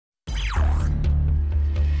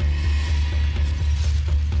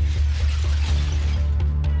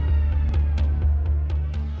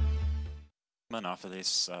return after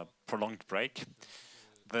this prolonged break.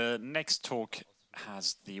 The next talk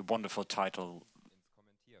has the wonderful title,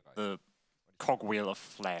 The Cogwheel of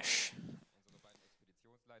Fleisch.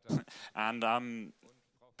 And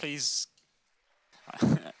please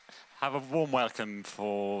have a warm welcome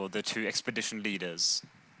for the two expedition leaders,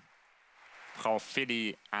 Frau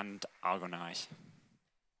Fili and agonarch.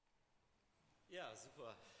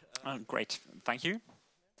 Great, thank you.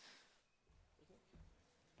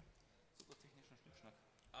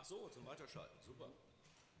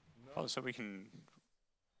 Oh, so we can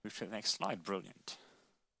move to the next slide. Brilliant.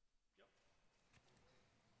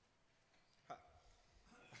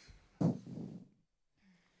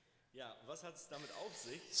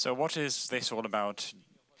 So what is this all about?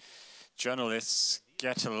 Journalists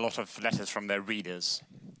get a lot of letters from their readers.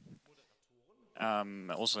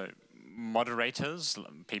 Also moderators,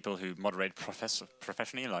 people who moderate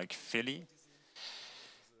professionally, like Philly.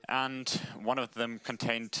 And one of them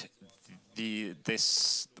contained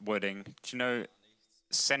this wording, do you know,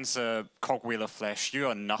 censor cogwheel of flesh, you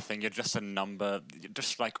are nothing, you're just a number, you're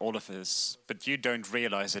just like all of us, but you don't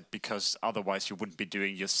realize it because otherwise you wouldn't be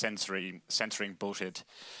doing your censoring bullshit.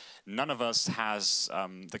 None of us has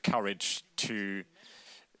the courage to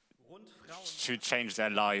change their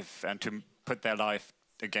life and to put their life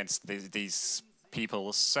against these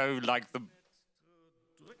people. So like the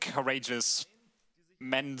courageous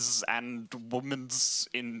men's and women's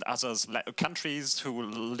in other countries who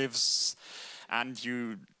lives, and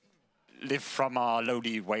you live from our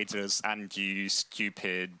lowly wages, and you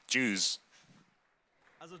stupid Jews.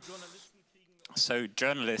 So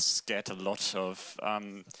journalists get a lot of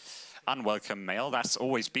unwelcome mail. That's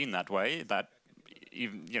always been that way. That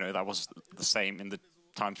even that was the same in the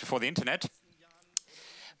times before the internet.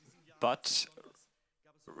 But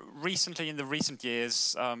recently, in the recent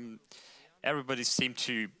years, everybody seemed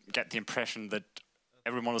to get the impression that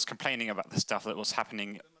everyone was complaining about the stuff that was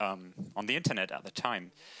happening on the internet at the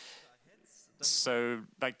time. So,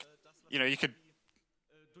 like, you could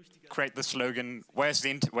create the slogan, where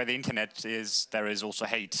the internet is, there is also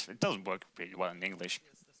hate. It doesn't work really well in English.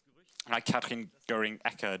 Like Katrin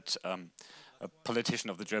Göring-Eckardt, a politician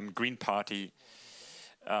of the German Green Party,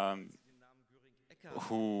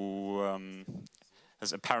 who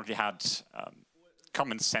has apparently had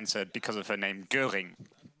comments censored because of her name Göring.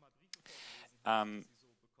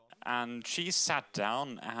 And she sat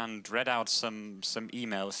down and read out some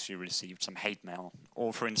emails she received, some hate mail.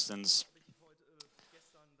 Or, for instance,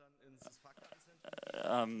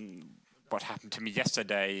 what happened to me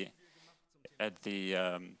yesterday at the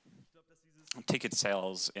ticket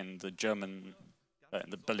sales in the in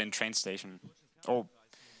the Berlin train station. Or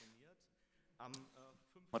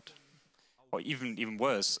what? Or even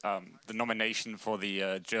worse, the nomination for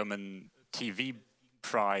the German TV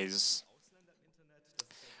prize,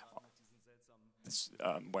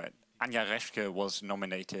 where Anja Reschke was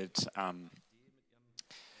nominated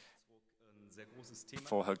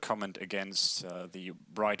for her comment against the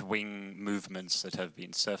right-wing movements that have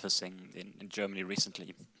been surfacing in Germany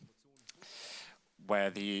recently, where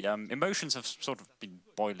the emotions have sort of been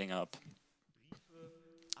boiling up.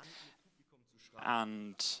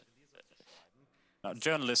 And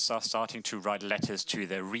journalists are starting to write letters to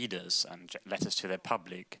their readers and letters to their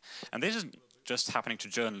public. And this isn't just happening to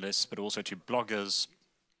journalists, but also to bloggers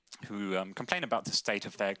who complain about the state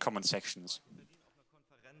of their comment sections.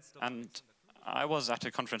 And I was at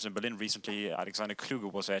a conference in Berlin recently. Alexander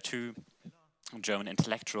Kluge was there too, a German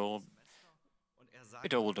intellectual, a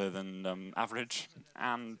bit older than average.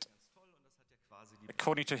 And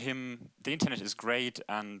according to him, the internet is great,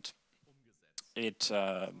 and it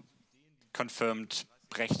confirmed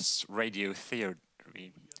Brecht's radio theory,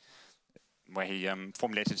 where he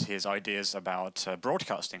formulated his ideas about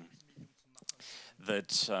broadcasting.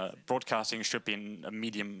 That broadcasting should be a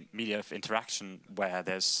media of interaction where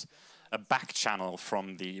there's a back channel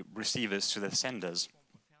from the receivers to the senders.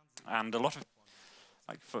 And a lot of,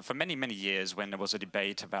 like for many, many years, when there was a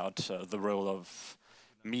debate about the role of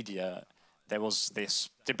media, there was this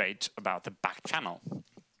debate about the back channel.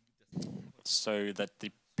 So that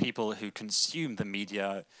the people who consume the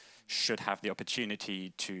media should have the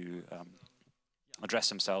opportunity to address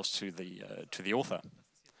themselves to the author.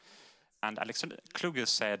 And Alexander Kluge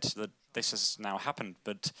said that this has now happened,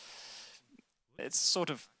 but it's sort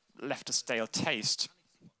of left a stale taste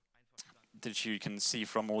that you can see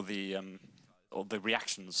from all the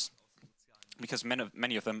reactions, because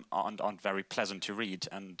many of them aren't very pleasant to read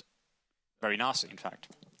and very nasty, in fact.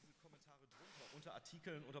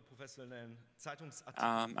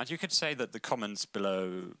 And you could say that the comments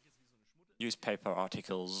below newspaper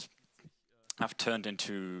articles have turned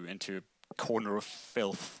into corner of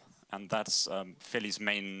filth, and that's Philly's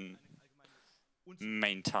main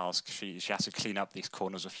task. She has to clean up these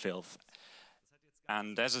corners of filth,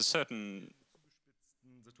 and there's a certain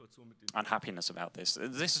unhappiness about this.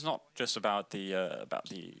 This is not just about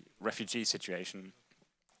the refugee situation.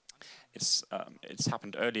 It's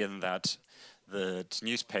happened earlier than that. The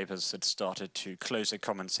newspapers had started to close their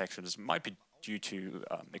comment sections. It might be due to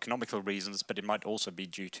economical reasons, but it might also be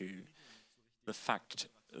due to the fact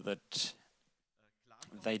that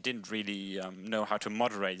they didn't really know how to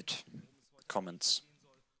moderate comments.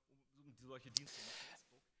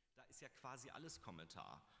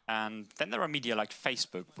 And then there are media like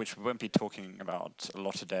Facebook, which we won't be talking about a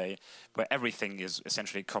lot today, where everything is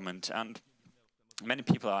essentially comment. And many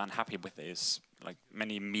people are unhappy with this. Like,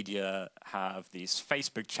 many media have these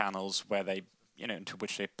Facebook channels where they, into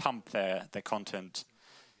which they pump their content,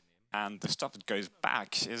 and the stuff that goes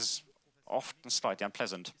back is often slightly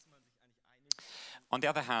unpleasant. On the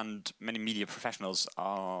other hand, many media professionals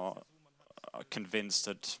are convinced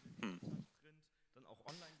that,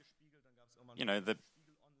 that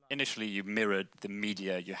initially you mirrored the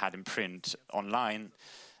media you had in print online,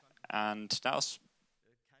 and now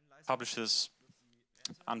publishers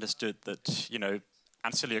understood that,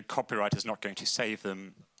 ancillary copyright is not going to save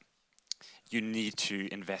them. You need to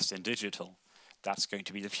invest in digital. That's going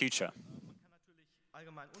to be the future.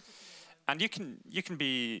 And you can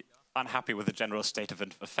be unhappy with the general state of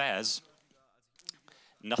affairs.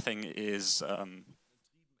 Nothing is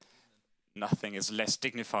less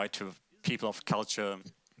dignified to people of culture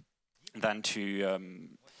than to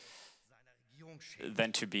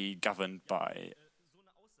be governed by.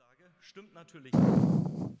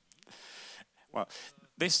 Well,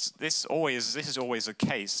 this is always a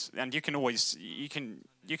case, and you can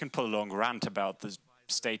pull a long rant about the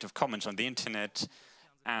state of comments on the internet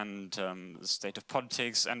and the state of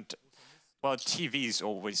politics, and well, TV is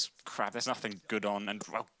always crap. There's nothing good on, and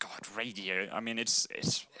oh god, radio. I mean, it's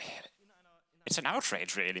an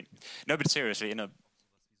outrage, really. No, but seriously, in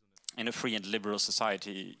a free and liberal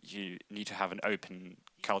society, you need to have an open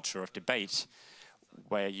culture of debate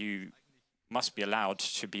where you must be allowed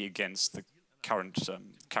to be against the current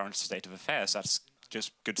state of affairs. That's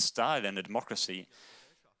just good style in a democracy,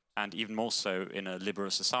 and even more so in a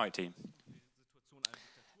liberal society.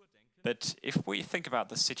 But if we think about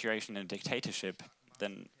the situation in a dictatorship,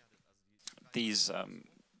 then these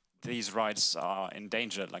rights are in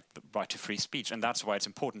danger, like the right to free speech, and that's why it's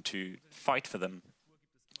important to fight for them.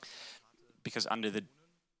 Because under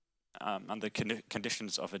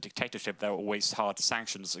conditions of a dictatorship, there are always hard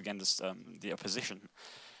sanctions against the opposition.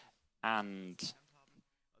 And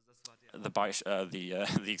the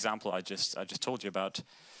example I just told you about,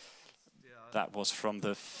 that was from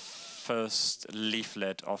the first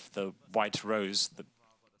leaflet of the White Rose,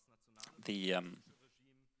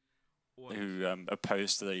 who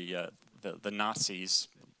opposed the Nazis,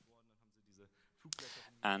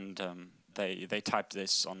 and they typed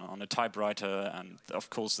this on a typewriter, and of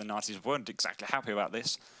course the Nazis weren't exactly happy about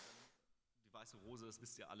this.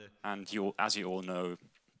 And as you all know,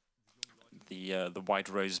 the White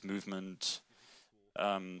Rose movement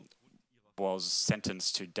was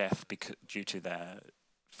sentenced to death due to their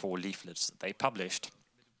 4 leaflets that they published.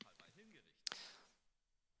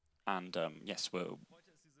 And yes,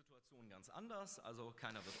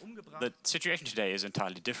 the situation today is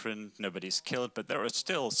entirely different. Nobody's killed, but there are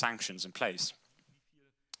still sanctions in place.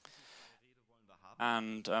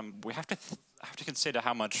 And we have to consider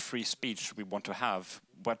how much free speech we want to have.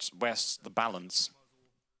 Where's the balance?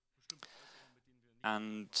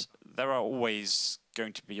 And there are always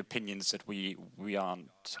going to be opinions that we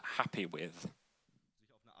aren't happy with.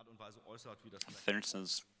 For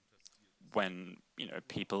instance, when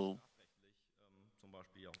people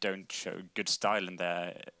don't show good style in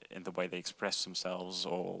the way they express themselves,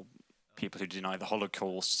 or people who deny the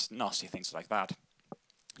Holocaust, nasty things like that.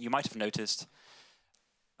 You might have noticed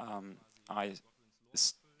I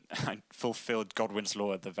fulfilled Godwin's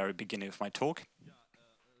law at the very beginning of my talk.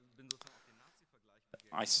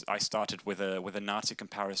 I started with a Nazi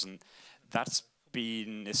comparison. That's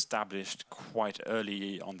been established quite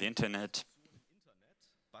early on the internet.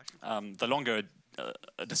 The longer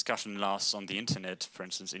a discussion lasts on the internet, for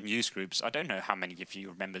instance, in newsgroups, I don't know how many of you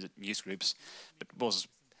remember newsgroups, but it was,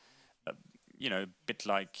 a bit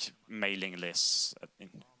like mailing lists,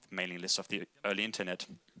 of the early internet.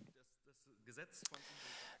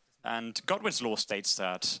 And Godwin's law states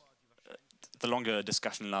that the longer a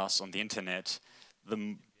discussion lasts on the internet,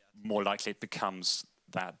 the more likely it becomes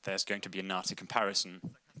that there's going to be a Nazi comparison.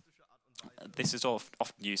 This is often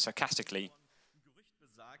used sarcastically.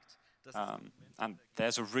 And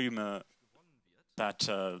there's a rumor that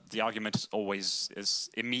the argument is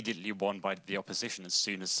immediately won by the opposition as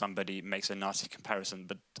soon as somebody makes a Nazi comparison.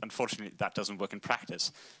 But unfortunately, that doesn't work in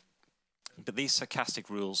practice. But these sarcastic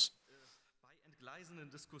rules,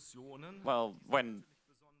 well, when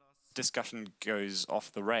discussion goes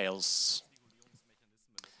off the rails,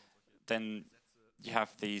 then you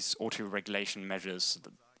have these auto-regulation measures.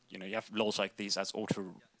 You know, you have laws like these as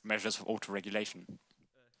measures of auto-regulation.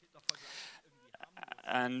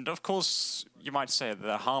 And of course, you might say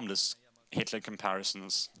they're harmless Hitler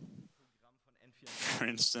comparisons. For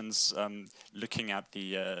instance, looking at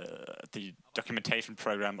the documentation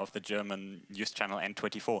program of the German news channel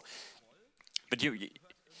N24. But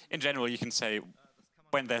in general, you can say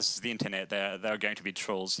when there's the internet, there are going to be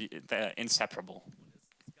trolls. They're inseparable.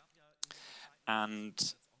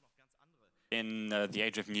 And in the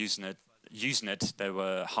age of Usenet, there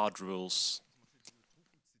were hard rules.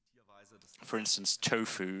 For instance,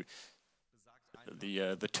 tofu,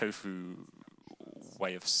 the tofu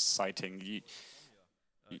way of citing.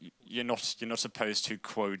 You're not supposed to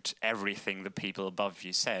quote everything the people above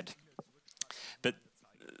you said, but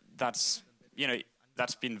that's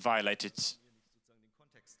been violated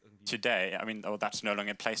today. I mean, that's no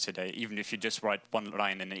longer in place today. Even if you just write one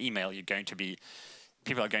line in an email,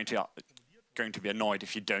 people are going to be annoyed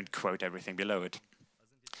if you don't quote everything below it.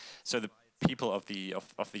 So the people of the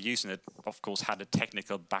Usenet, of course, had a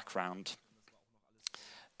technical background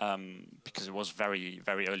because it was very,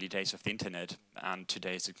 very early days of the internet, and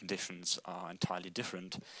today's the conditions are entirely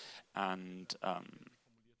different. And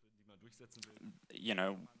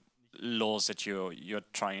laws that you're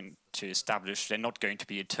trying to establish, they're not going to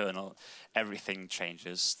be eternal. Everything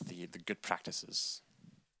changes. The good practices.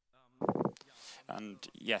 And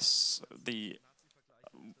yes,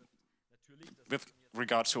 with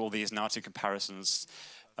regards to all these Nazi comparisons,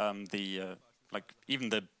 even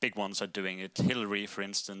the big ones are doing it. Hillary, for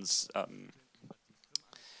instance,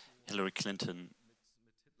 Hillary Clinton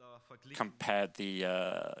compared the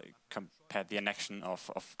annexion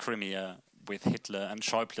of Crimea with Hitler, and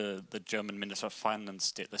Schäuble, the German Minister of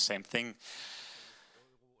Finance, did the same thing.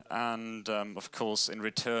 And of course, in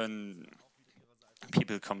return,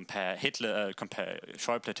 people compare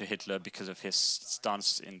Schäuble to Hitler because of his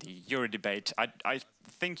stance in the Euro debate. I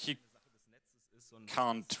think you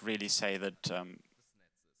can't really say that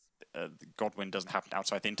Godwin doesn't happen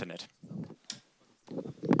outside the internet.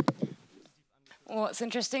 What's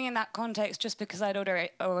interesting in that context, just because I'd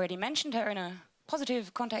already mentioned her in a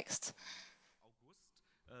positive context,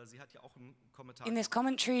 in this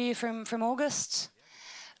commentary from August,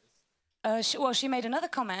 she made another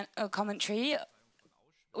commentary,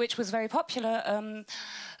 which was very popular,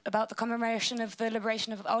 about the commemoration of the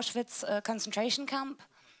liberation of Auschwitz concentration camp.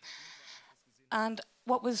 And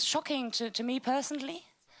what was shocking to me personally,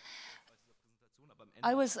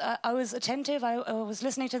 I was attentive. I was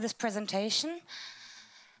listening to this presentation,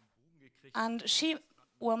 and she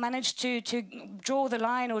managed to draw the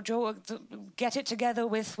line or get it together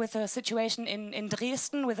with a situation in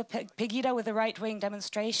Dresden with a Pegida with the right-wing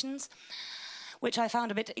demonstrations, which I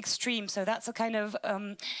found a bit extreme. So that's a kind of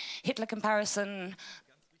Hitler comparison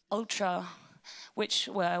ultra,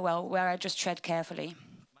 where I just tread carefully.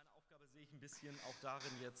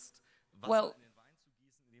 Well,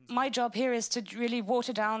 my job here is to really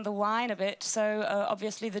water down the wine a bit. So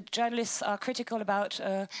obviously the journalists are critical about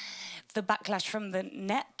the backlash from the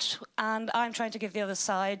net, and I'm trying to give the other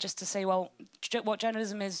side just to say, well, what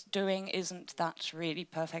journalism is doing isn't that really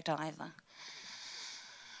perfect either.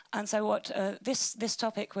 And so what this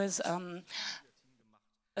topic was a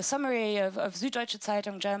summary of Süddeutsche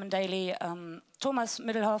Zeitung, German daily, Thomas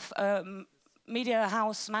Middelhoff, media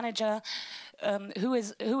house manager, who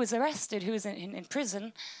was arrested, who is in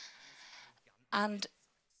prison, and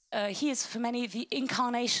he is for many the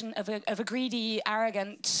incarnation of a greedy,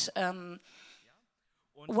 arrogant.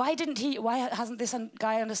 Why hasn't this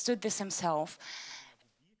guy understood this himself?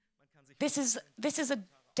 This is a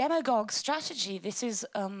demagogue strategy. This is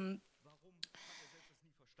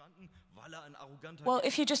well,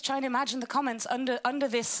 if you're just trying to imagine the comments under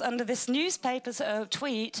this newspaper's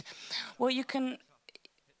tweet, well, you can.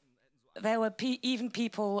 There were even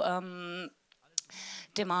people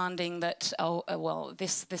demanding that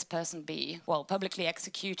this person be publicly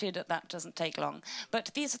executed. That doesn't take long.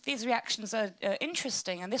 But these reactions are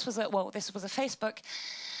interesting, and this was a Facebook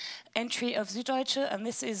entry of Süddeutsche, and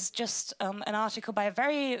this is just an article by a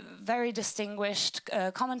very, very distinguished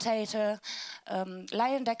commentator,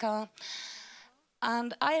 Leyendecker.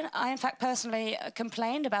 And I, in fact, personally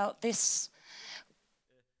complained about this.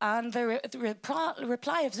 And the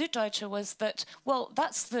reply of Süddeutsche was that, well,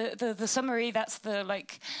 that's the summary, that's the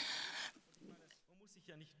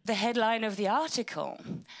the headline of the article.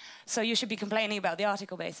 So you should be complaining about the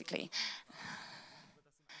article, basically.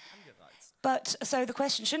 But so the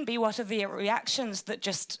question shouldn't be what are the reactions that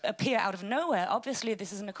just appear out of nowhere. Obviously,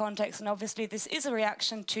 this is in a context, and obviously this is a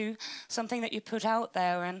reaction to something that you put out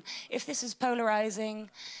there. And if this is polarizing,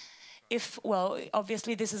 well,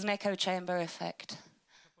 obviously this is an echo chamber effect.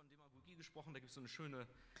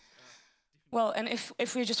 Well, and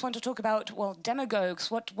if we just want to talk about, well, demagogues,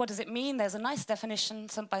 what does it mean? There's a nice definition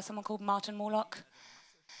by someone called Martin Morlock.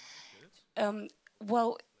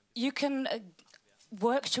 Well, you can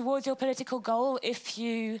work towards your political goal if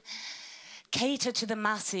you cater to the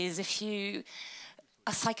masses, if you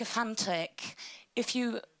are sycophantic, if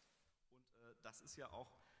you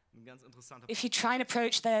try and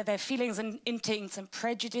approach their feelings and instincts and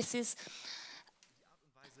prejudices.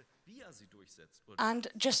 And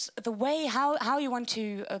just the way how you want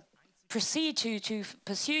to proceed to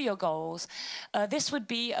pursue your goals, this would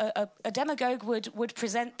be a demagogue would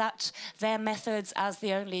present their methods as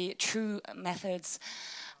the only true methods,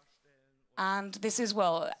 and this is,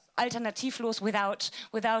 well, alternativlos,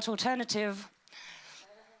 without alternative,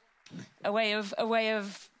 a way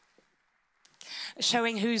of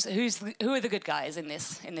showing who are the good guys in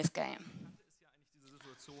this game.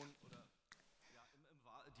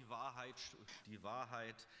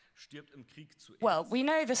 Well, we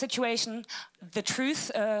know the situation. The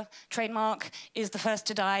truth, trademark, is the first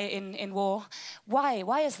to die in war. Why?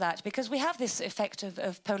 Why is that? Because we have this effect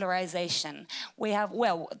of polarization. We have,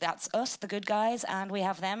 well, that's us, the good guys, and we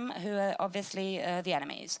have them who are obviously the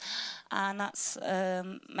enemies. And that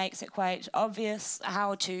makes it quite obvious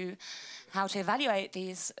how to evaluate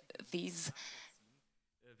these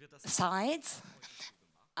sides.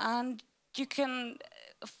 And you can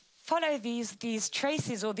follow these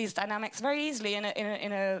traces or these dynamics very easily in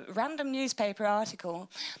a random newspaper article,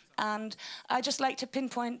 and I just like to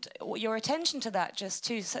pinpoint your attention to that, just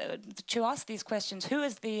to ask these questions: who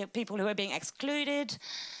is the people who are being excluded,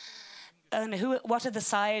 and what are the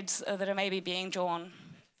sides that are maybe being drawn?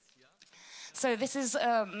 So this is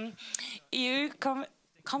EU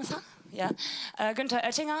Kommissar, Günther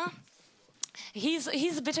Oettinger. He's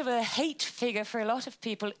a bit of a hate figure for a lot of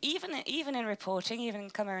people, even in reporting, even in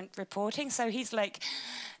current reporting. So he's like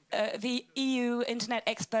the EU internet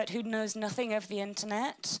expert who knows nothing of the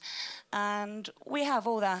internet. And we have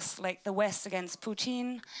all that, like the West against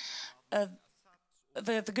Putin,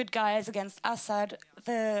 the good guys against Assad,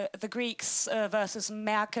 the Greeks versus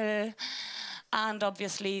Merkel, and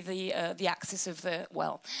obviously the axis of the,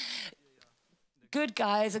 well, good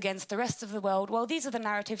guys against the rest of the world. Well, these are the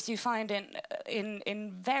narratives you find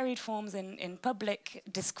in varied forms in public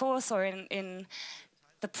discourse or in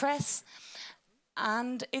the press.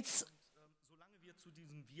 And it's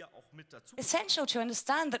essential to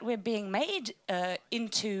understand that we're being made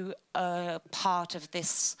into a part of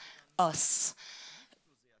this us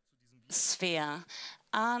sphere.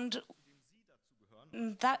 And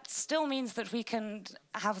that still means that we can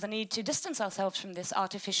have the need to distance ourselves from this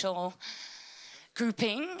artificial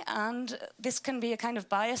grouping, and this can be a kind of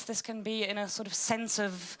bias, this can be in a sort of sense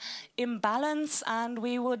of imbalance, and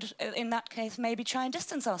we would, in that case, maybe try and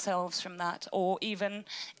distance ourselves from that, or even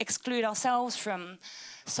exclude ourselves from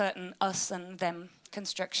certain us and them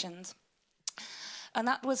constructions. And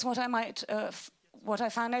that was what what I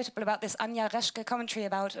found notable about this Anja Reschke commentary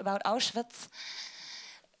about Auschwitz.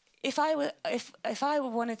 If I were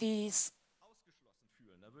one of these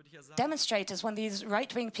demonstrators, one of these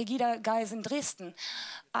right-wing Pegida guys in Dresden,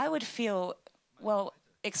 I would feel, well,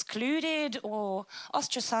 excluded or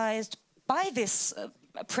ostracized by this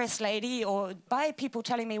press lady or by people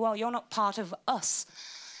telling me, well, you're not part of us,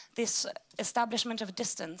 this establishment of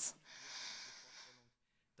distance.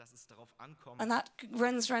 And that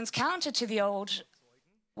runs counter to the old,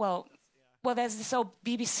 well, there's this old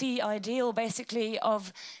BBC ideal, basically,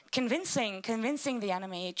 of convincing the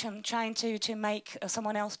enemy, trying to make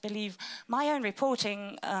someone else believe my own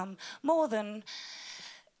reporting more than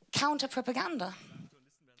counter-propaganda.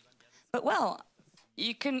 But, well,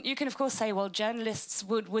 you can of course say, well, journalists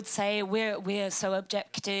would say we're so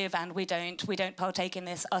objective and we don't partake in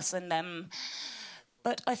this us and them.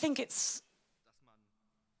 But I think it's,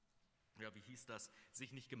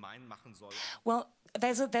 well,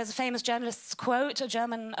 there's a famous journalist's quote, a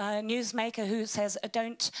German newsmaker who says,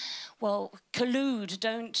 "Don't, well, collude.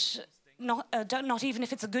 Not even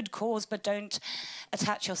if it's a good cause, but don't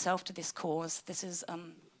attach yourself to this cause." This is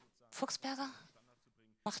Fuchsberger.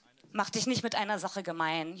 Mach dich nicht mit einer Sache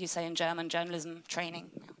gemein. You say in German journalism training.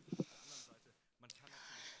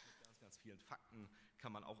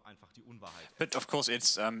 But of course,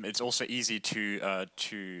 it's also easy to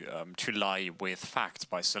lie with facts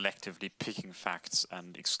by selectively picking facts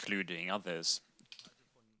and excluding others.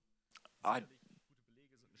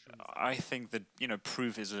 I think that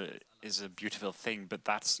proof is a beautiful thing, but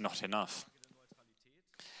that's not enough.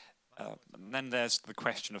 And then there's the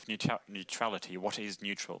question of neutrality. What is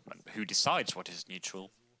neutral? And who decides what is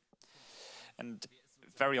neutral? And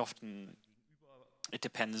very often it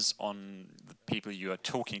depends on the people you are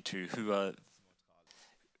talking to.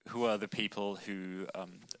 Who are the people who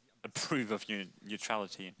approve of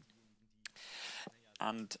neutrality?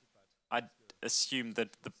 And I'd assume that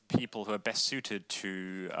the people who are best suited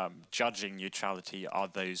to judging neutrality are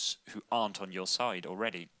those who aren't on your side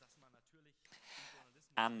already.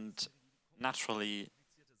 And naturally,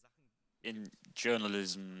 in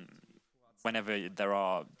journalism, whenever there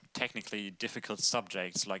are technically difficult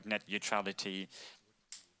subjects like net neutrality,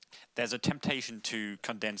 there's a temptation to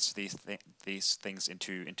condense these things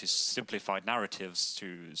into simplified narratives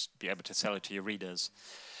to be able to sell it to your readers.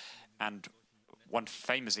 And one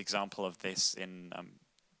famous example of this in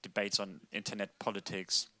debates on internet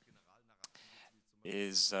politics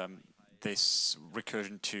is this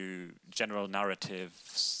recursion to general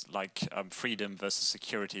narratives like freedom versus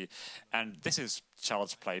security. And this is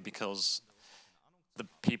child's play because the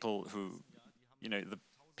people who, the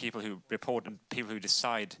people who report and people who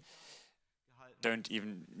decide don't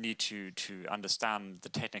even need to understand the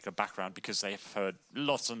technical background because they've heard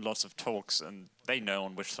lots and lots of talks and they know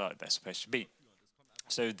on which side they're supposed to be.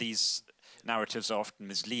 So these narratives are often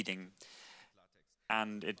misleading,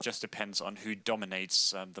 and it just depends on who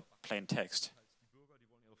dominates the plain text.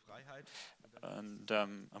 And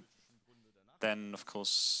then, of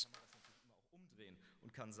course,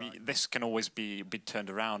 this can always be turned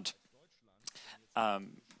around.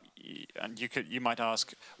 And you might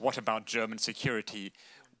ask, what about German security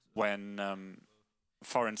when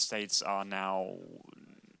foreign states are now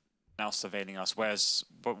surveilling us?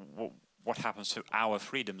 What happens to our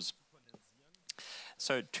freedoms?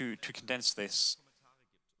 So to condense this,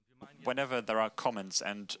 whenever there are comments,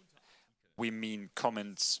 and we mean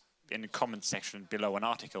comments in the comment section below an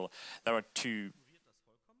article, there are two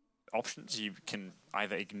options. You can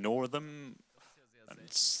either ignore them and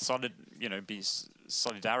be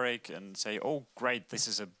solidaric and say, "Oh, great, this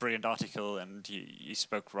is a brilliant article, and you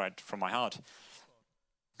spoke right from my heart."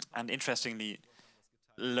 And interestingly,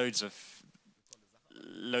 loads of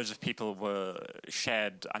people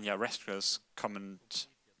shared Anja Restra's comment.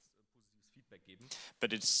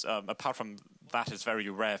 But it's apart from that, it's very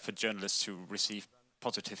rare for journalists to receive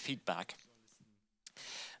positive feedback.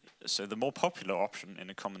 So the more popular option in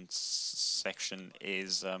the comments section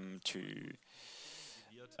is to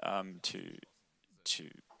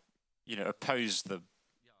oppose the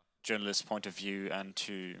journalist's point of view and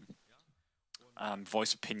to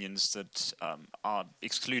voice opinions that are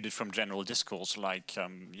excluded from general discourse, like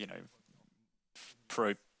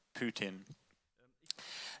pro-Putin.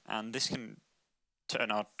 And this can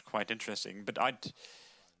turn out quite interesting, but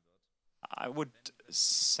I would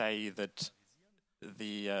say that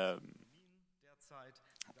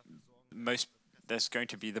there's going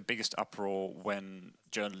to be the biggest uproar when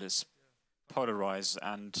journalists polarize,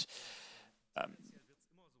 and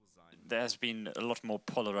there's been a lot more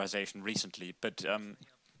polarization recently, but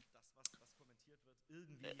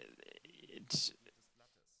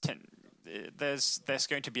there's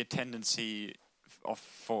going to be a tendency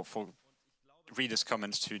for readers'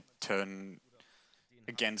 comments to turn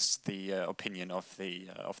against the opinion of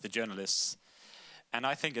the journalists, and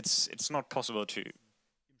I think it's not possible to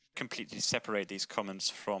completely separate these comments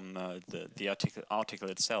from the article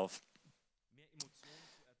itself,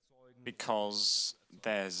 because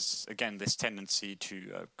there's again this tendency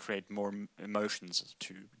to create more emotions,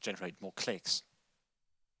 to generate more clicks.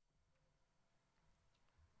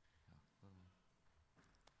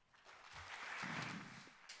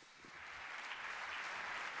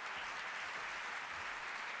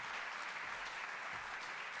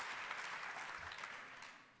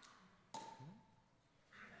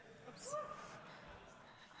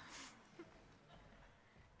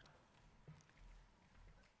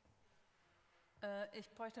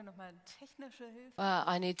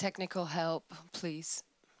 I need technical help, please.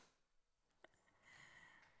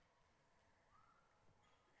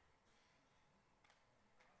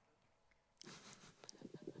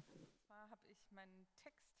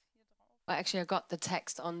 Actually, I got the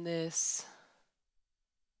text on this.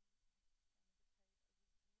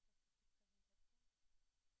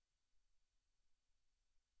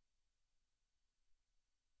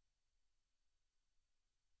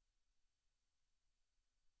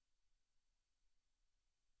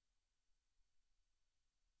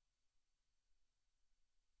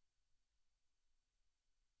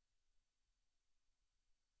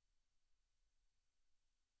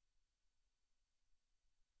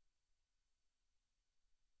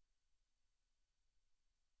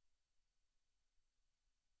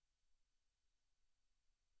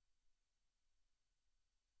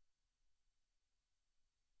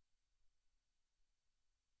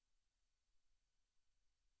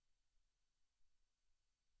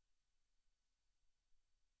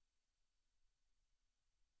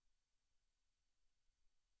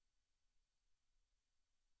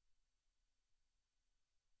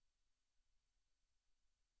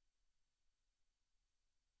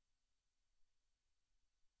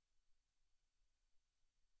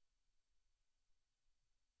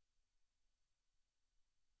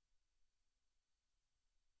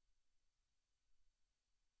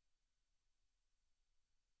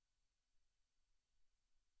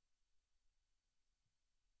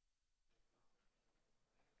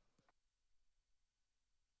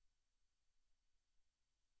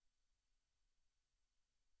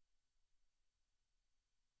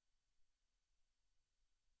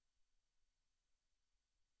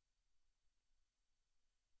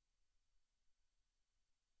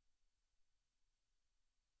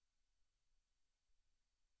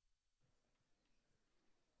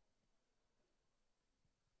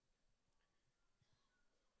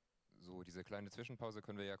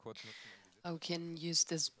 Oh, we can use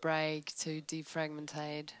this break to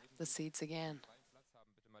defragmentate the seats again.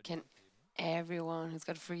 Can everyone who's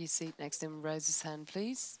got a free seat next to him raise his hand,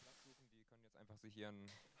 please?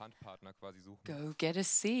 Go get a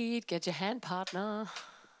seat, get your hand partner.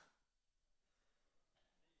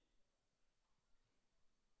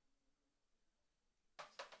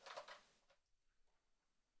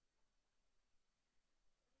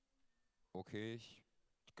 Okay,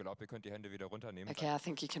 ich glaube, ihr könnt die Hände wieder runternehmen. Okay, I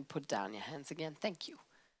think you can put down your hands again. Thank you.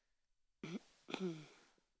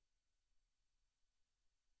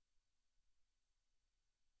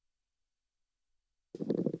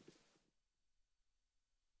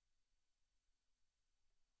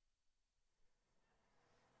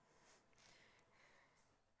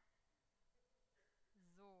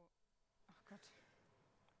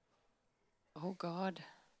 Oh God.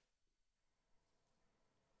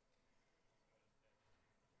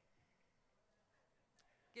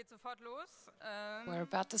 Geht sofort los. We're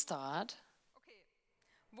about to start. Okay.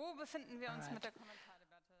 Wo befinden wir uns Alright. mit der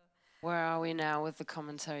Kommentardebatte? Where are we now with the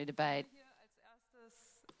commentary debate? Hier als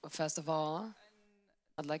erstes Well, first of all,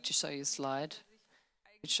 I'd like to show you a slide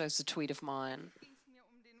which shows a tweet of mine. ging es mir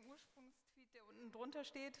um den Ursprungstweet, der unten drunter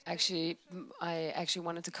steht. Actually, I actually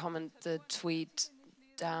wanted to comment the tweet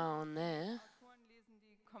down there Autoren lesen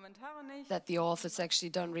die Kommentare nicht. that the authors actually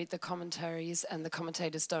don't read the commentaries and the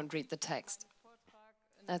commentators don't read the text.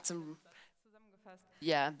 Vortrag in That's einem Satz zusammengefasst.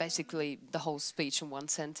 yeah, basically the whole speech in one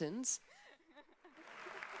sentence.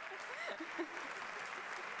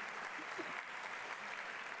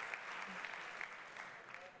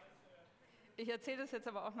 Ich erzähle das jetzt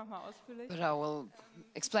aber auch nochmal ausführlich. But I will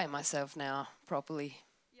explain myself now properly.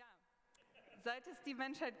 Ja. Seit es die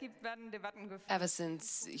Menschheit gibt, werden Debatten geführt. Ever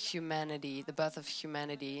since humanity, the birth of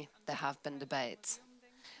humanity, there have been debates.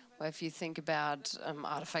 Well, if you think about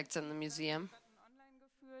artifacts in the museum, Online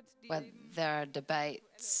geführt, die where there are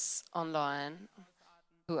debates online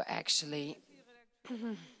who actually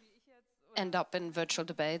end up in virtual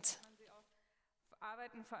debates.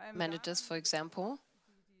 arbeiten vor allem Managers, for example,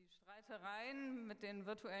 die Streitereien mit den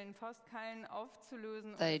virtuellen Faustkeilen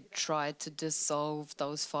aufzulösen. they tried to dissolve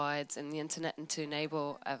those fights in the internet and to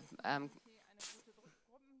enable a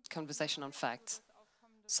conversation on facts.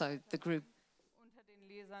 So the group unter den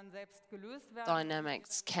Lesern selbst gelöst werden.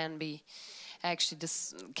 dynamics can actually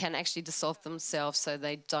dissolve themselves, so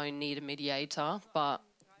they don't need a mediator. But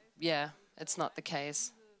yeah, it's not the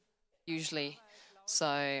case usually. So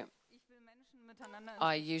Ich will Menschen miteinander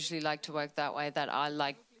I usually like to work that way, that I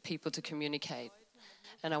like people to communicate.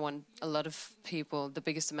 And I want a lot of people, the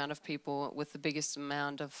biggest amount of people with the biggest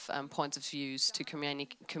amount of points of views to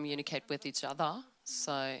communicate with each other.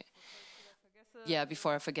 So yeah,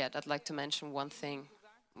 before I forget, I'd like to mention one thing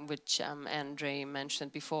which Andre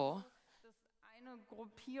mentioned before. dass eine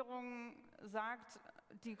Gruppierung sagt,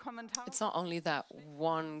 die Kommentare It's not only that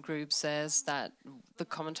one group says that the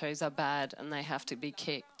commentaries are bad and they have to be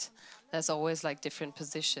kicked. There's always like different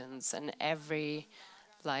positions, and every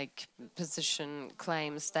like position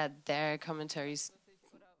claims that their commentaries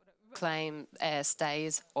claim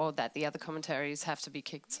stays, or that the other commentaries have to be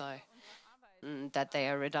kicked, so that they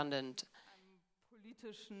are redundant.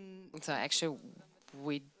 politischen So actually,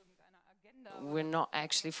 we're not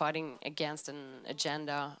actually fighting against an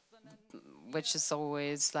agenda, which is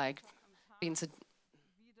always like being wie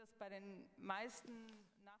das bei den meisten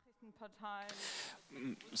Nachrichtenportalen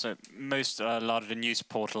So most larger news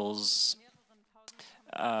portals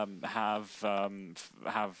have a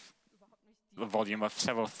volume of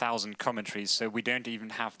several thousand commentaries, so we don't even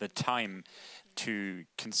have the time to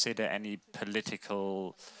consider any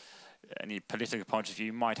political point of view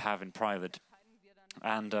you might have in private,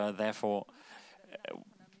 and therefore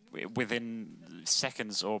within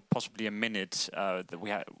seconds or possibly a minute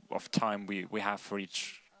of time we have for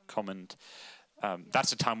each comment. That's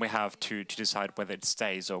the time we have to decide whether it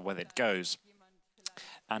stays or whether it goes,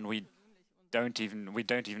 and we don't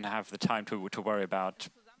even have the time to worry about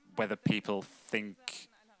whether people think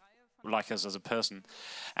like us as a person.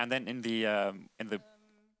 And then in the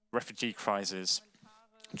refugee crisis,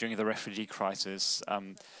 during the refugee crisis,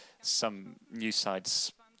 some news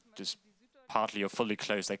sites just partly or fully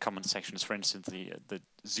closed their comment sections. For instance, the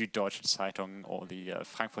Süddeutsche Zeitung or the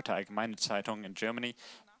Frankfurter Allgemeine Zeitung in Germany.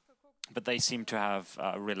 But they seem to have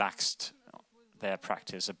relaxed their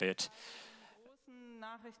practice a bit. großen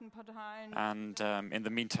Nachrichtenportalen And in the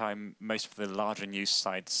meantime, most of the larger news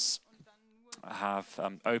sites have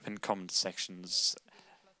open comment sections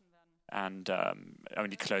and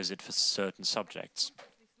only close it for certain subjects.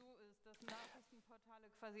 so ist, dass Nachrichtenportale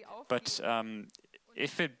quasi But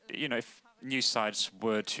if news sites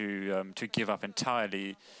were to give up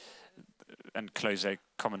entirely and close their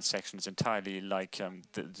comment sections entirely, like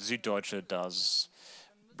the Süddeutsche does,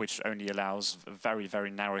 which only allows a very, very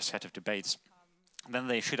narrow set of debates, then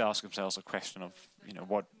they should ask themselves a question of,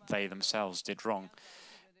 what they themselves did wrong,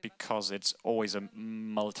 because it's always a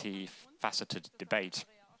multifaceted debate.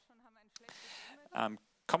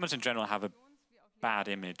 Comments in general have a bad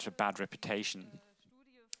image, a bad reputation.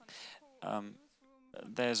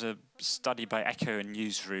 There's a study by Echo and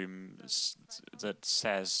Newsroom that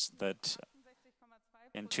says that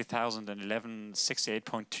in 2011,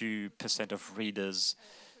 68.2% of readers,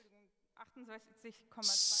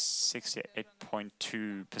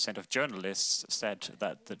 68.2% of journalists said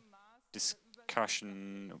that the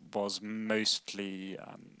discussion was mostly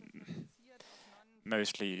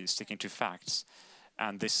sticking to facts,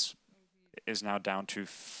 and this is now down to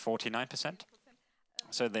 49%.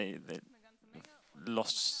 So they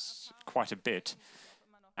lost quite a bit,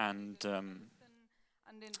 and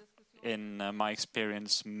in my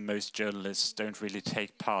experience, most journalists don't really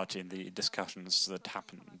take part in the discussions that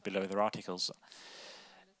happen below their articles.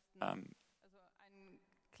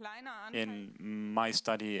 In my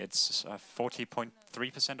study, it's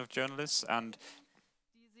 40.3% of journalists, and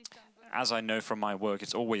as I know from my work,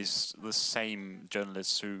 it's always the same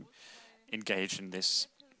journalists who engage in this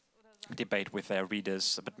debate with their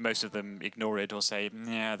readers, but most of them ignore it or say,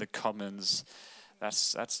 "Yeah, the comments,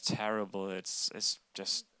 that's terrible. It's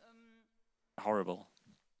just horrible."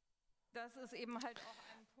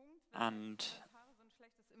 And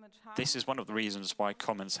this is one of the reasons why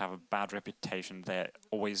comments have a bad reputation. They're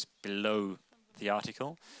always below the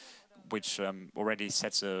article, which already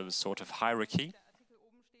sets a sort of hierarchy,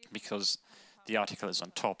 because the article is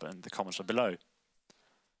on top and the comments are below.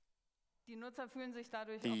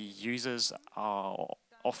 The users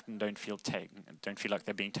often don't feel like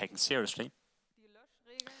they're being taken seriously,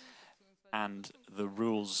 and the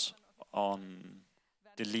rules on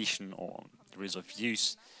deletion or the rules of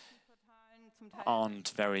use aren't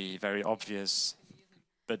very, very obvious.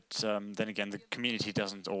 But then again, the community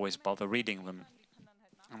doesn't always bother reading them.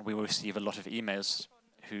 And we receive a lot of emails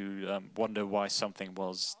who wonder why something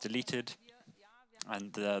was deleted,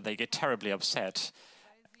 and they get terribly upset.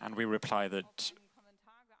 And we reply that,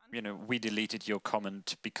 we deleted your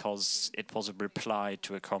comment because it was a reply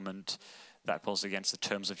to a comment that was against the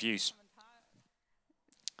terms of use.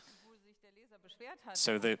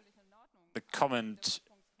 So the comment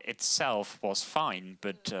itself was fine,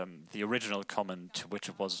 but the original comment, which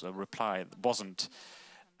was a reply, wasn't.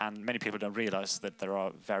 And many people don't realize that there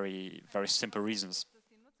are very, very simple reasons.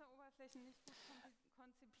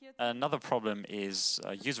 Another problem is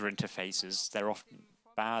user interfaces. They're often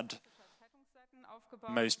bad.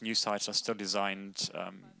 Most news sites are still designed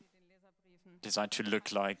to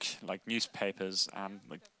look like newspapers, and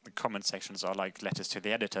the comment sections are like letters to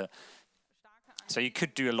the editor. So you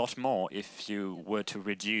could do a lot more if you were to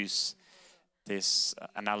reduce this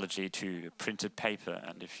analogy to printed paper,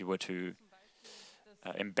 and if you were to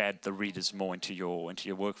embed the readers more into your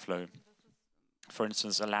workflow. For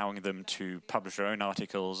instance, allowing them to publish their own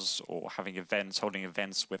articles, or holding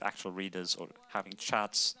events with actual readers, or having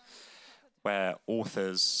chats where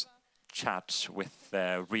authors chat with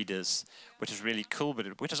their readers, which is really cool,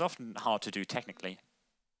 but which is often hard to do technically.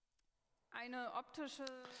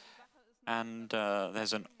 And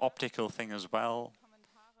there's an optical thing as well.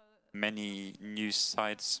 Many news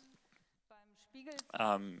sites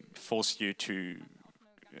force you to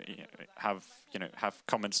have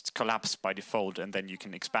comments collapse by default, and then you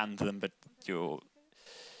can expand them, but you're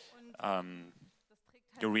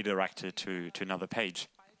redirected to another page,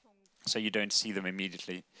 so you don't see them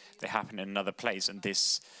immediately. They happen in another place, and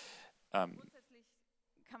this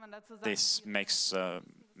makes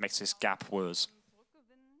this gap worse.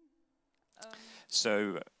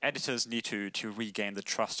 So editors need to regain the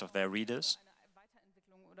trust of their readers,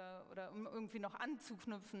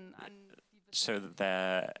 so that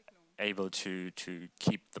they're able to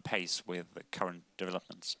keep the pace with the current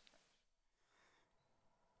developments.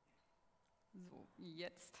 So,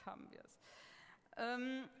 jetzt haben wir es.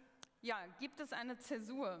 Ja, gibt es eine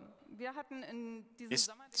Zäsur? Wir hatten in diesem Is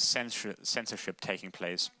Sommer censorship taking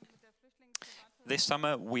place? This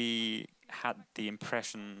summer we had the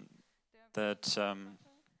impression that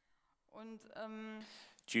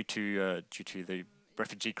due to the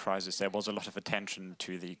refugee crisis, there was a lot of attention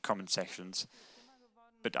to the comment sections.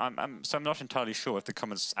 But I'm not entirely sure if the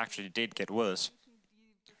comments actually did get worse,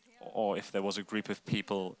 or if there was a group of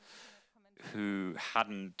people who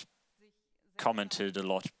hadn't commented a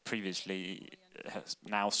lot previously has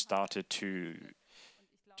now started to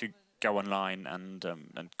go online and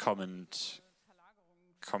comment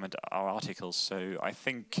our articles. So I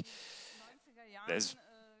think there's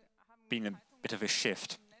been a bit of a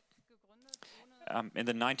shift. In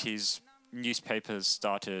the 90s, newspapers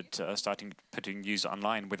starting putting news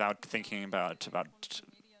online without thinking about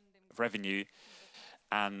revenue,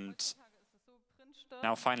 and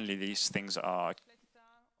now finally these things are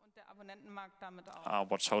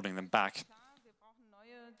what's holding them back.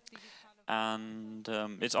 And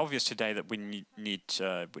it's obvious today that we need new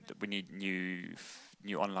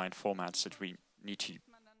online formats, that we need to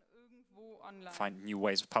find new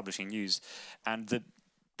ways of publishing news, and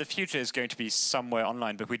the future is going to be somewhere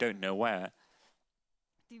online, but we don't know where.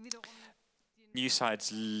 News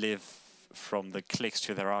sites live from the clicks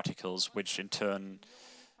to their articles, which in turn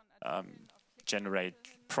generate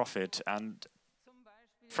profit, and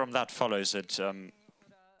from that follows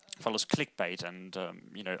clickbait and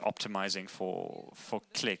optimizing for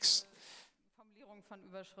clicks,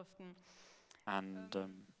 and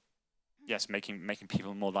yes, making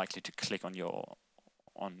people more likely to click on your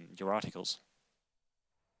articles.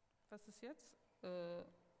 Was ist jetzt?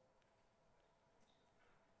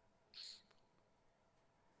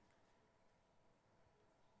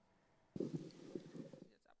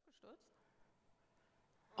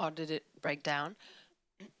 Or did it break down?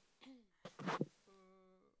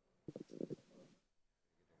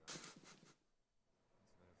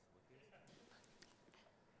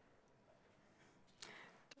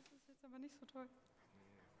 Das ist jetzt aber nicht so toll.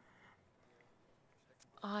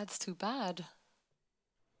 Oh, it's too bad.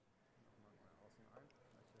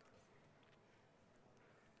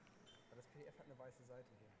 Das PDF hat eine weiße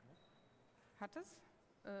Seite hier, ne? Hat es?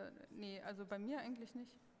 Nee, also bei mir eigentlich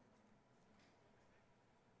nicht.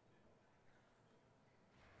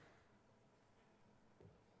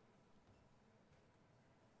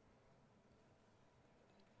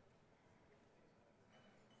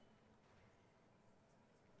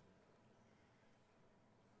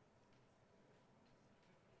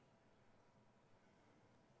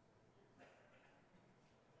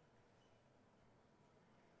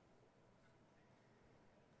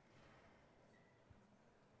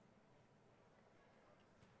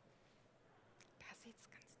 Da sieht's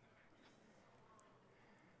ganz normal.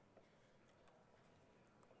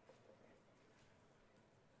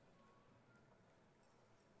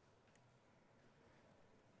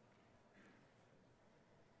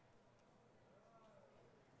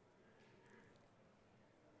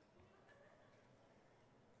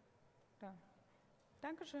 Da.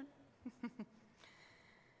 Dankeschön.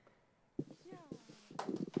 Ja, das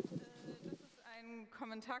ist ein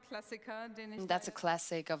Kommentarklassiker, den ich That's a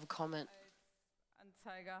classic of a comment.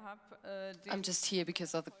 Anzeiger habe. I'm just here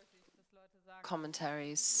because of the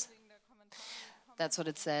commentaries. That's what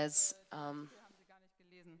it says.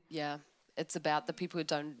 Yeah, it's about the people who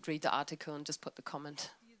don't read the article and just put the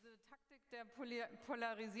comment.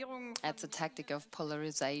 That's a tactic of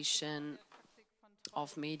polarization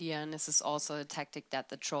of media, and this is also a tactic that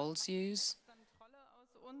the trolls use.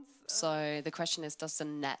 So the question is, does the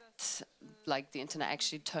net, like the internet,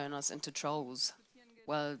 actually turn us into trolls?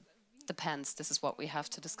 Well, depends. This is what we have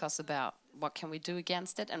to discuss about. What can we do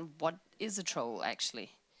against it, and what is a troll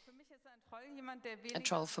actually? A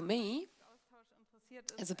troll for me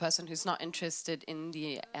is a person who's not interested in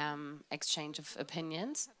the exchange of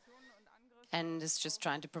opinions and is just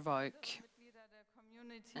trying to provoke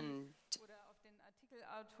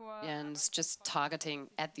and it's just targeting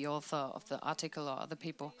at the author of the article or other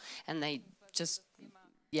people, and they just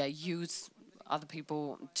use other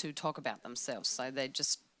people to talk about themselves. So they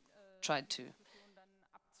just try to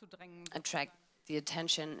attract the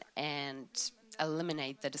attention and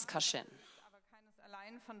eliminate the discussion.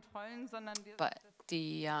 But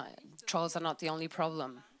the trolls are not the only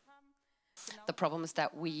problem. The problem is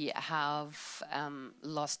that we have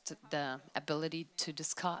lost the ability to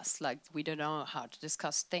discuss. Like, we don't know how to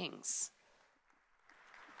discuss things.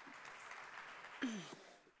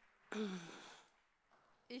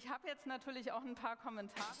 Ich habe jetzt natürlich auch ein paar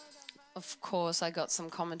Kommentare dabei. Of course, I got some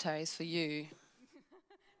commentaries for you.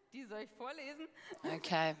 Die soll ich vorlesen?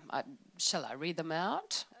 Okay, shall I read them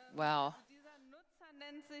out? Well, Dieser Nutzer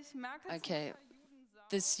nennt sich Merkel. okay.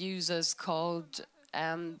 This user's called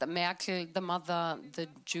the Merkel, the mother, the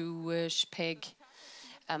Jewish pig,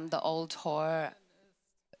 the old whore.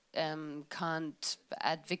 Can't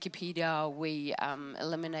at Wikipedia we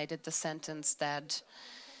eliminated the sentence that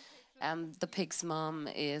the pig's mom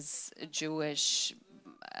is a Jewish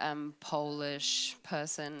Polish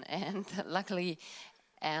person, and luckily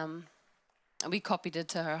we copied it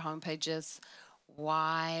to her homepages.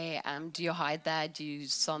 Why do you hide that, you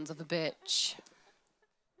sons of a bitch?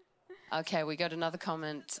 Okay, we got another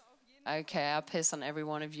comment. Okay, I'll piss on every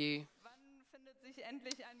one of you.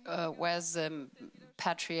 Where's the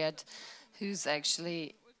patriot who's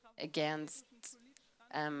actually against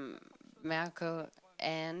Merkel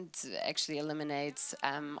and actually eliminates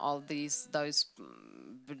all those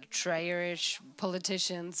betrayerish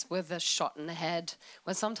politicians with a shot in the head?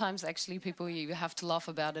 Well, sometimes actually people, you have to laugh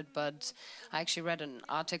about it, but I actually read an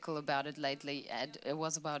article about it lately, and it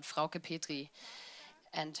was about Frauke Petri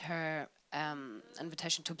and her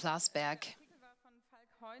invitation to Blasberg.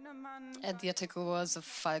 And the article was of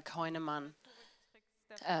Falk Heunemann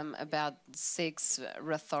about 6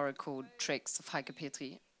 rhetorical tricks of Heike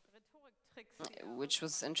Petri, which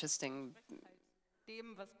was interesting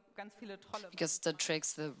because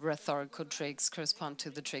the rhetorical tricks correspond to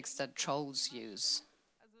the tricks that trolls use.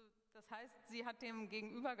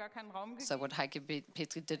 So what Heike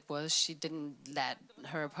Petri did was she didn't let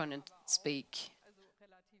her opponent speak.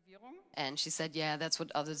 And she said, yeah, that's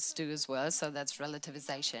what others do as well, so that's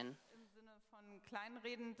relativization.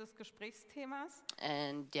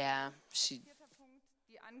 And yeah, she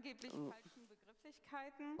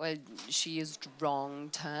used wrong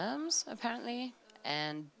terms, apparently,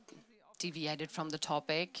 and deviated from the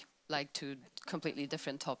topic, like to a completely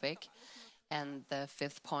different topic. And the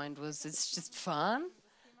 5th point was, it's just fun.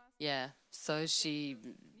 Yeah, so she...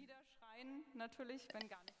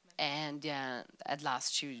 And yeah, at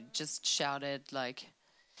last she just shouted, like,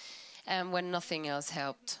 and when nothing else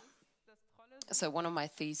helped. So one of my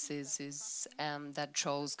theses is that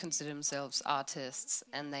trolls consider themselves artists,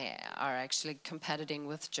 and they are actually competing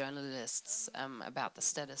with journalists about the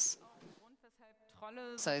status.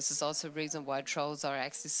 So this is also a reason why trolls are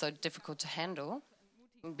actually so difficult to handle,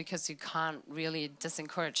 because you can't really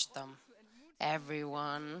disencourage them.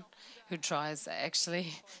 Everyone who tries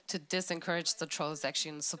actually to disencourage the trolls is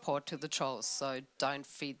actually in support to the trolls. So don't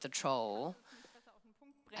feed the troll.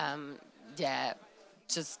 Yeah,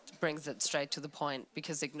 just brings it straight to the point,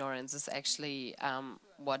 because ignorance is actually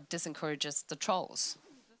what disencourages the trolls.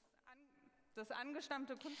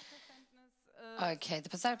 Okay, the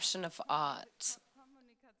perception of art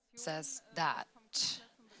says that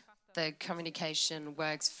the communication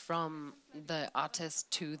works from the artist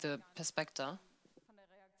to the perspector.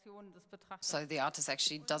 So the artist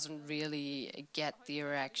actually doesn't really get the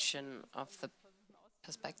reaction of the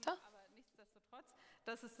perspector.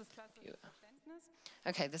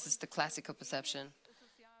 Okay, this is the classical perception.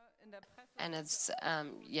 And it's,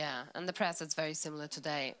 yeah, in the press it's very similar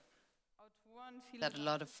today, that a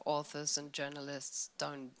lot of authors and journalists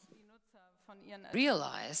don't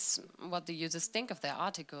realize what the users think of their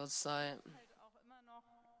articles. So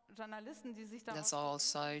there's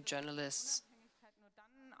also journalists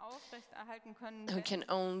who can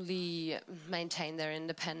only maintain their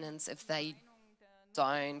independence if they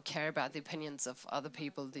don't care about the opinions of other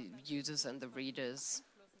people, the users and the readers.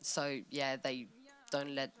 So yeah, they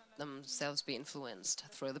don't let themselves be influenced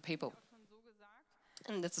through other people.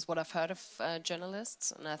 And this is what I've heard of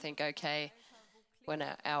journalists, and I think, okay, when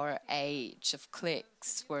our age of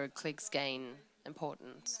clicks, where clicks gain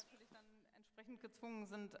importance,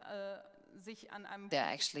 they're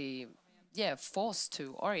actually, yeah, forced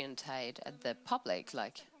to orientate at the public,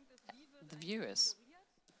 like the viewers.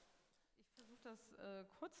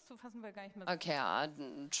 Okay, I'll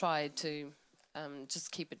try to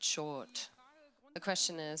just keep it short. The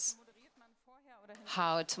question is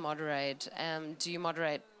how to moderate. Do you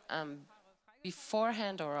moderate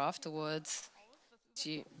beforehand or afterwards?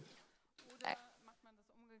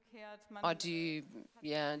 Or do you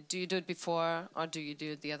do it before, or do you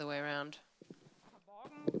do it the other way around?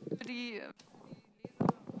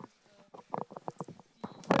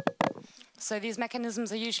 So these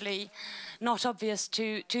mechanisms are usually not obvious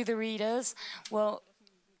to the readers. Well,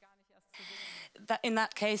 in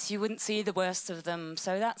that case, you wouldn't see the worst of them.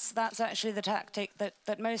 So that's actually the tactic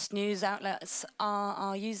that most news outlets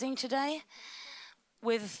are using today,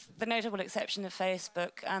 with the notable exception of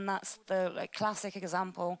Facebook, and that's the classic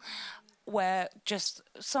example where just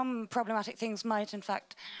some problematic things might in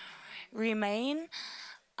fact remain,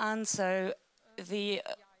 and so the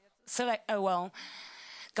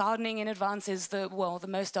gardening in advance is the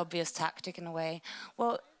most obvious tactic in a way.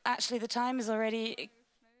 Well, actually, the time is already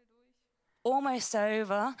almost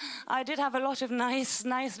over. I did have a lot of nice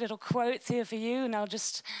little quotes here for you, and I'll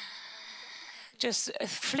just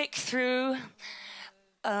flick through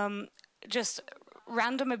just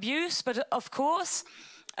random abuse, but of course,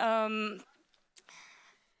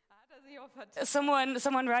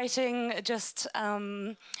 someone writing just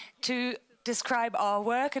to describe our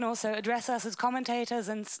work and also address us as commentators.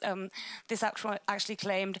 And this actually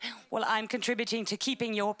claimed, well, I'm contributing to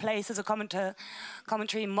keeping your place as a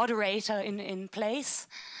commentary moderator in place.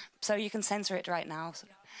 So you can censor it right now.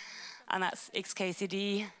 And that's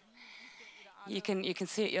XKCD. You can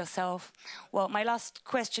see it yourself. Well, my last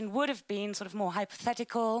question would have been sort of more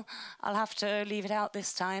hypothetical. I'll have to leave it out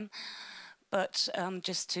this time. But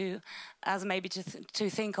just to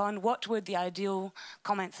think on, what would the ideal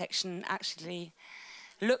comment section actually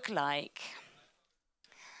look like?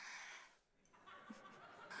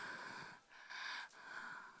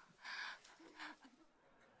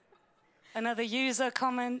 Another user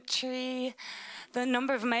commentary. The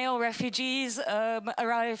number of male refugees that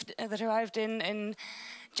arrived in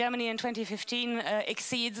Germany in 2015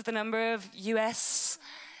 exceeds the number of US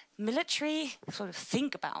military. Sort of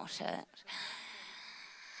think about it.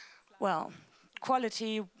 Well,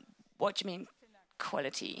 quality, what do you mean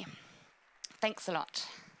quality? Thanks a lot.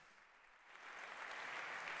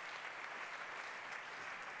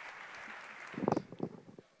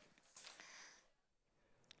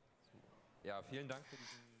 Ja, vielen Dank für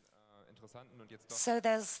diesen interessanten und jetzt doch. So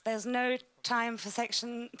there's no time for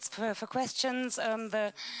for questions.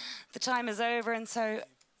 The time is over, and so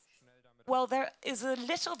well there is a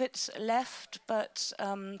little bit left, but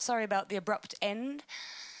sorry about the abrupt end.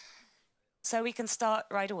 So we can start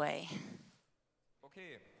right away.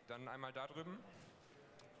 Okay, dann einmal da drüben.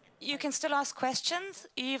 You can still ask questions,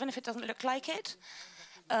 even if it doesn't look like it.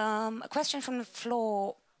 A question from the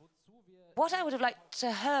floor. What I would have liked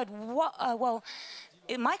to heard,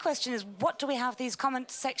 my question is, what do we have these comment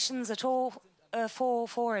sections at all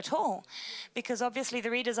for at all? Because obviously the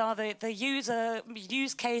readers are the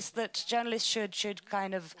use case that journalists should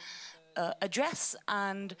kind of address.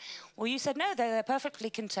 And well, you said no, they're perfectly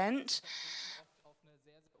content.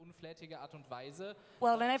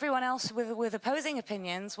 Well, and everyone else with opposing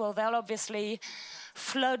opinions, well, they'll obviously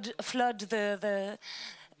flood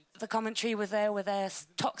the commentary with their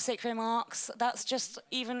toxic remarks. That's just,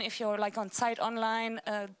 even if you're like on Zeit Online,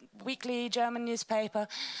 a weekly German newspaper,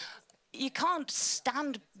 you can't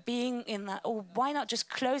stand being in that. Or why not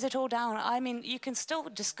just close it all down? I mean, you can still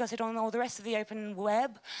discuss it on all the rest of the open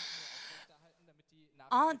web.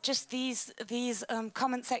 Aren't just these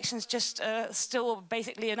comment sections just still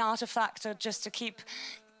basically an artifact just to keep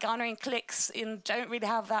garnering clicks and don't really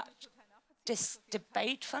have that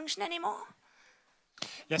debate function anymore?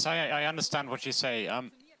 Yes, I understand what you say.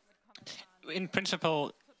 In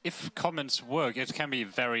principle, if comments work, it can be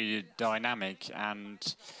very dynamic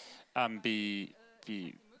and be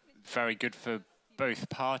very good for both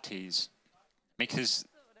parties, because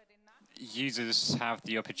users have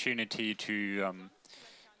the opportunity to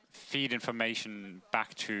feed information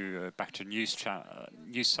back to news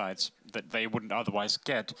sites that they wouldn't otherwise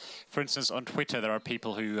get. For instance, on Twitter, there are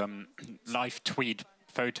people who live tweet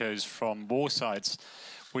photos from war sites,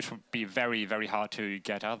 which would be very, very hard to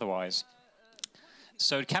get otherwise.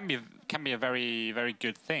 So it can be a very, very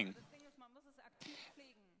good thing.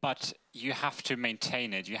 But you have to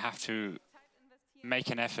maintain it. You have to make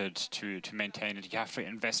an effort to maintain it. You have to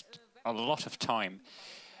invest a lot of time,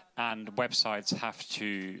 and websites have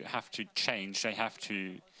to change. They have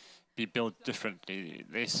to be built differently.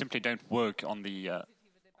 They simply don't work on the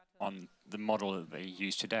model that they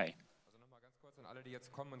use today. Alle, die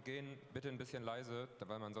jetzt kommen und gehen, bitte ein bisschen leise,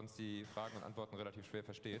 weil man sonst die Fragen und Antworten relativ schwer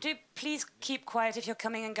versteht. Do please keep quiet if you're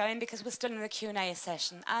coming and going, because we're still in the Q&A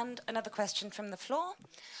session. And another question from the floor.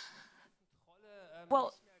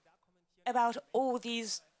 Well, about all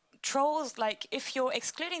these trolls, like if you're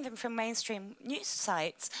excluding them from mainstream news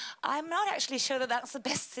sites, I'm not actually sure that that's the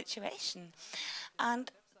best situation.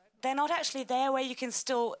 And they're not actually there where you can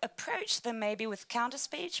still approach them maybe with counter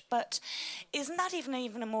speech, but isn't that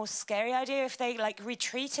even a more scary idea if they like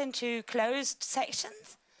retreat into closed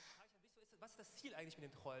sections?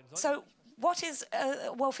 So what is,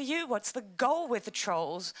 well, for you, what's the goal with the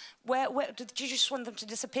trolls? Where did you just want them to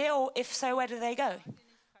disappear, or if so, where do they go?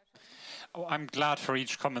 Oh, I'm glad for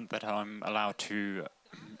each comment that I'm allowed to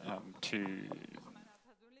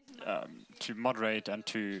moderate and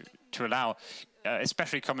to allow,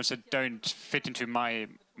 especially comments that don't fit into my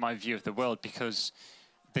view of the world, because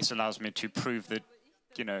this allows me to prove that,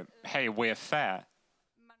 hey, we're fair.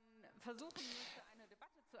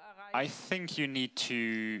 I think you need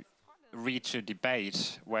to reach a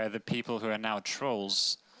debate where the people who are now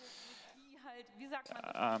trolls,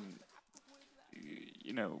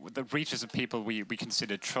 the reaches of people we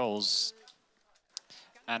consider trolls,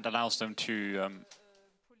 and allows them to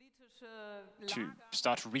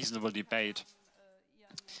start a reasonable debate.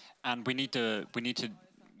 And we need to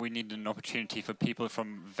we need an opportunity for people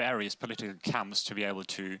from various political camps to be able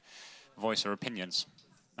to voice their opinions.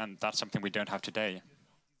 And that's something we don't have today.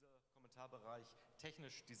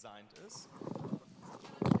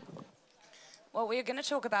 Well, we're going to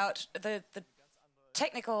talk about the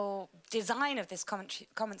technical design of this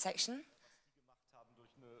comment section.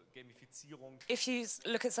 If you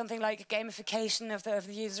look at something like gamification of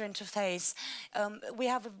the user interface,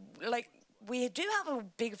 we do have a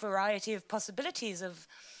big variety of possibilities of,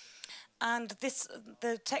 and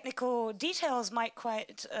the technical details might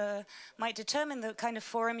determine the kind of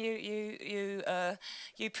forum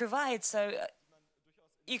you provide. So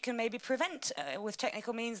you can maybe prevent with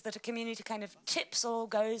technical means that a community kind of tips or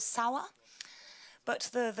goes sour. But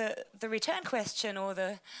the return question or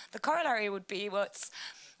the corollary would be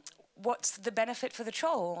what's the benefit for the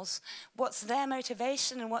trolls? What's their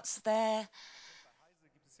motivation and what's their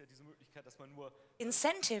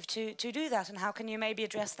incentive to do that, and how can you maybe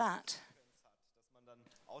address that?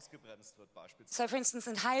 So, for instance,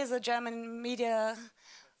 in Heise, German media,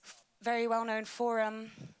 very well-known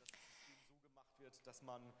forum,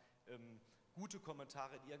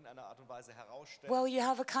 well, you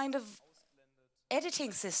have a kind of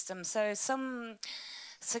editing system, so some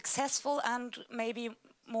successful and maybe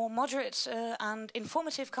more moderate and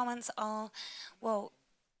informative comments are, well,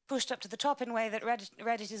 pushed up to the top in a way that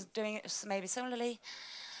Reddit is doing it maybe similarly.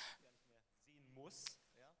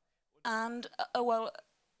 And, well,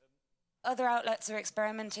 other outlets are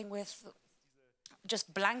experimenting with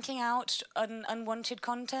just blanking out unwanted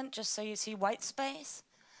content just so you see white space.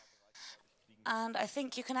 And I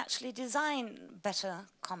think you can actually design better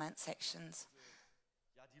comment sections.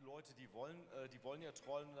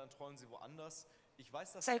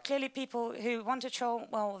 So clearly people who want to troll,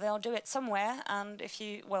 well, they'll do it somewhere, and if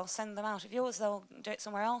you, well, send them out of yours, they'll do it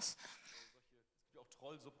somewhere else.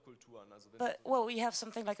 But, well, you have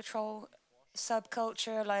something like a troll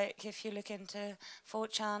subculture, like if you look into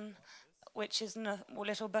 4chan, which is a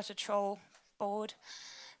little but a troll board.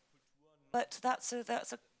 But that's a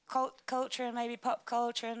culture and maybe pop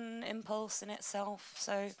culture and impulse in itself.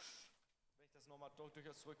 So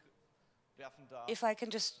if I can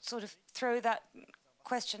just sort of throw that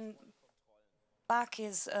question back,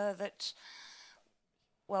 is that,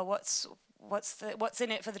 well, what's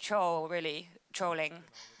in it for the troll, really,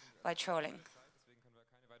 by trolling?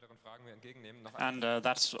 And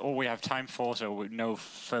that's all we have time for, so no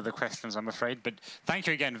further questions, I'm afraid. But thank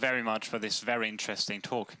you again very much for this very interesting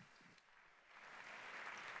talk.